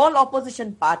that all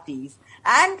opposition parties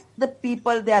and the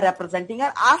people they are representing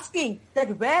are asking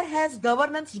that where has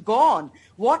governance gone?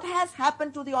 What has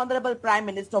happened to the Honorable Prime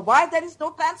Minister? Why there is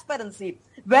no transparency?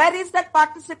 Where is that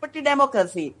participatory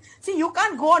democracy? See, you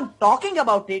can't go on talking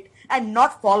about it and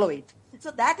not follow it. So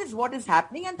that is what is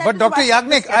happening. And that But is Dr. why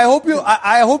Yagnik,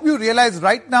 I hope you realize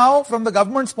right now, from the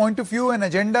government's point of view, an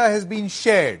agenda has been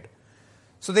shared.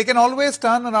 So they can always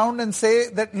turn around and say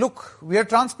that, look, we are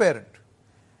transparent.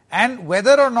 And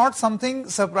whether or not something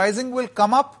surprising will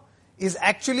come up is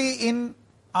actually in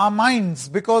our minds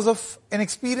because of an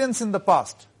experience in the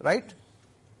past, right?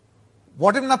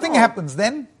 What if nothing happens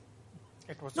then?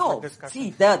 It was a No, good discussion. see,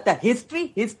 the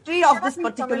history of this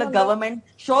particular government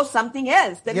shows something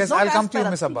else. There Yes, is no I'll come to you,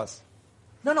 transparency. Ms. Abbas.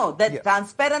 No, that Yeah.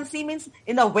 transparency means,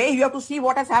 in a way, you have to see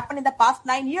what has happened in the past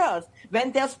 9 years.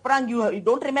 When they have sprung, you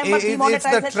don't remember It's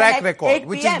demonetization the track at record, 8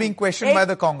 which is PM. being questioned by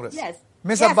the Congress. Yes.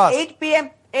 Ms. Yes, Abbas.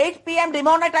 8 PM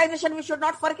demonetization, we should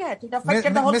not forget. It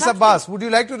affected the whole Ms. country. Abbas, would you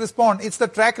like to respond? It's the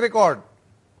track record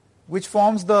which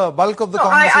forms the bulk of the No,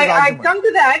 Congress's I'd argument.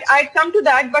 come to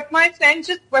that, but my friend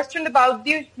just questioned about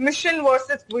the mission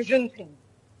versus vision thing.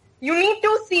 You need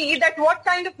to see that what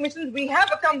kind of missions we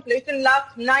have accomplished in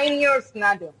last 9 years,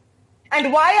 Nadia.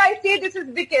 And why I say this is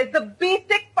because the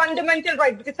basic fundamental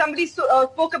right, because somebody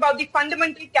spoke about the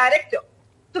fundamental character.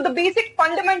 So the basic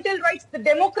fundamental rights, the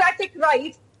democratic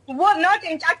rights, were not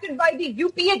impacted by the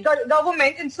UPA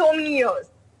government in so many years.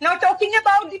 Now, talking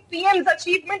about the PM's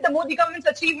achievement, the Modi government's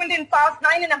achievement in past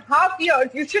 9.5 years,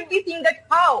 you should be seeing that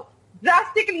how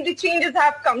drastically the changes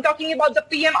have come. Talking about the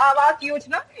PM Awas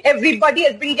Yojana, everybody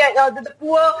has been, the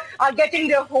poor are getting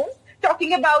their homes.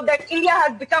 Talking about that India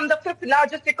has become the 5th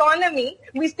largest economy.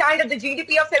 We stand at the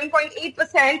GDP of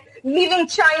 7.8%, leaving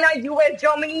China, US,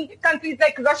 Germany, countries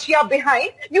like Russia behind.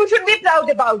 You should be proud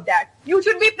about that. You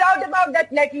should be proud about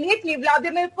that. Like lately,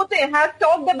 Vladimir Putin has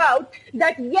talked about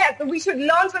that, yes, we should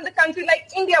learn from the country like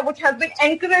India, which has been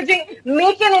encouraging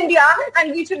Make in India,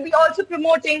 and we should be also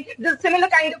promoting the similar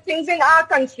kind of things in our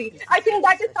country. I think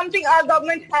that is something our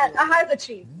government has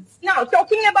achieved. Now,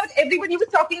 talking about, everybody was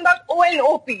talking about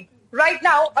ONOP. Right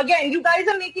now, again, you guys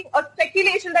are making a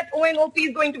speculation that ONOP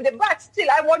is going to be there. But still,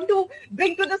 I want to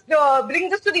bring this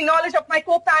to the knowledge of my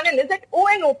co-panelists that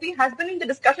ONOP has been in the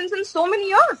discussions in so many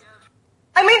years.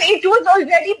 I mean, it was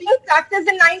already being practiced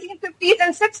in 1950s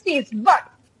and 60s, but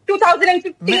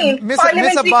 2015. Ms.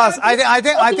 Abbas, I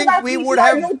think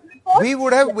we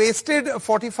would have wasted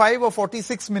 45 or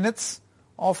 46 minutes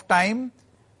of time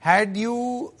had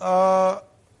you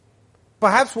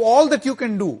perhaps all that you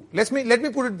can do, let me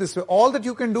put it this way, all that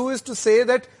you can do is to say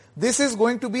that this is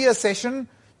going to be a session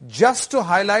just to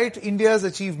highlight India's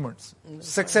achievements.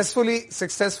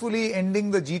 Successfully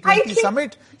ending the G20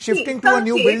 summit, shifting to a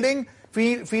new building,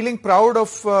 feeling proud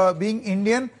of being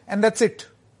Indian, and that's it.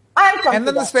 And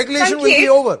then the speculation will be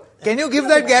over. Can you give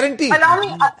that guarantee? And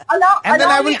then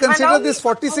I will consider this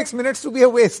 46 minutes to be a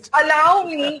waste. Allow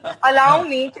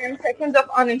me 10 seconds of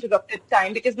uninterrupted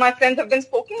time, because my friends have been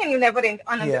speaking and you never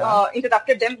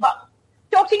interrupted them. But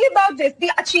talking about this,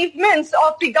 the achievements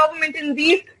of the government in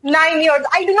these 9 years,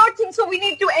 I do not think so we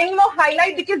need to any more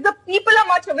highlight, because the people are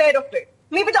much aware of it.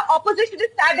 Maybe the opposition is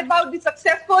sad about the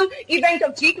successful event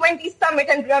of G20 summit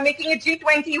and we are making it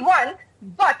G21,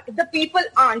 but the people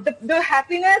aren't. The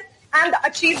happiness and the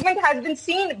achievement has been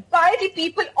seen by the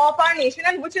people of our nation,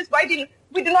 and which is why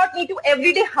we do not need to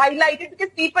every day highlight it,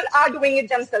 because people are doing it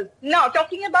themselves. Now,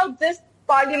 talking about this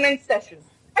parliament session,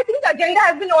 I think the agenda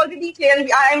has been already clear, and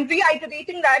I am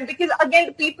reiterating that because, again,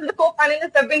 the people, the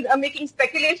co-panelists have been making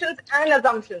speculations and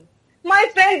assumptions. My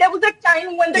friend, there was a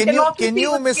time when the democracy Can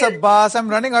you, Ms. Abbas, I'm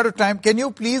running out of time, can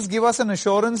you please give us an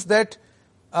assurance that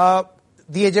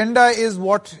the agenda is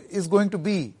what is going to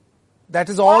be? That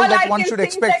is all that one should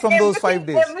expect from those 5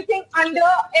 days.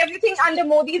 Everything under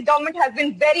Modi's government has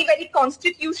been very, very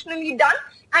constitutionally done.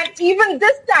 And even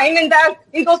this time, in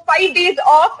those 5 days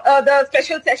of the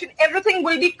special session, everything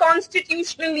will be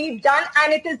constitutionally done,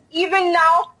 and it is even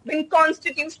now been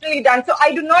constitutionally done. So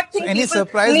I do not think any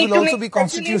surprise will also be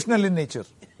constitutional in nature.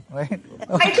 Right?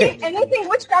 Okay. I think anything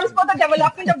which comes for the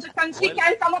development of the country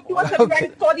can come up to a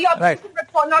surprise for the opposition,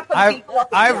 but not for the people.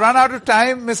 I've run out of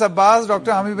time. Ms. Abbas,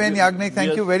 Dr. Amiben Yagnik,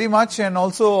 thank you very much, and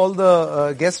also all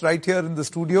the guests right here in the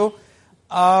studio.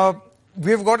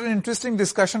 We've got an interesting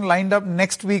discussion lined up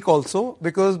next week also,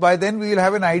 because by then we will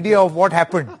have an idea of what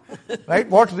happened, right?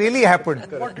 What really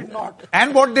happened. What did not.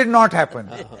 And what did not happen.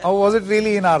 Or was it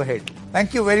really in our head?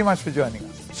 Thank you very much for joining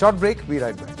us. Short break, be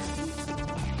right back.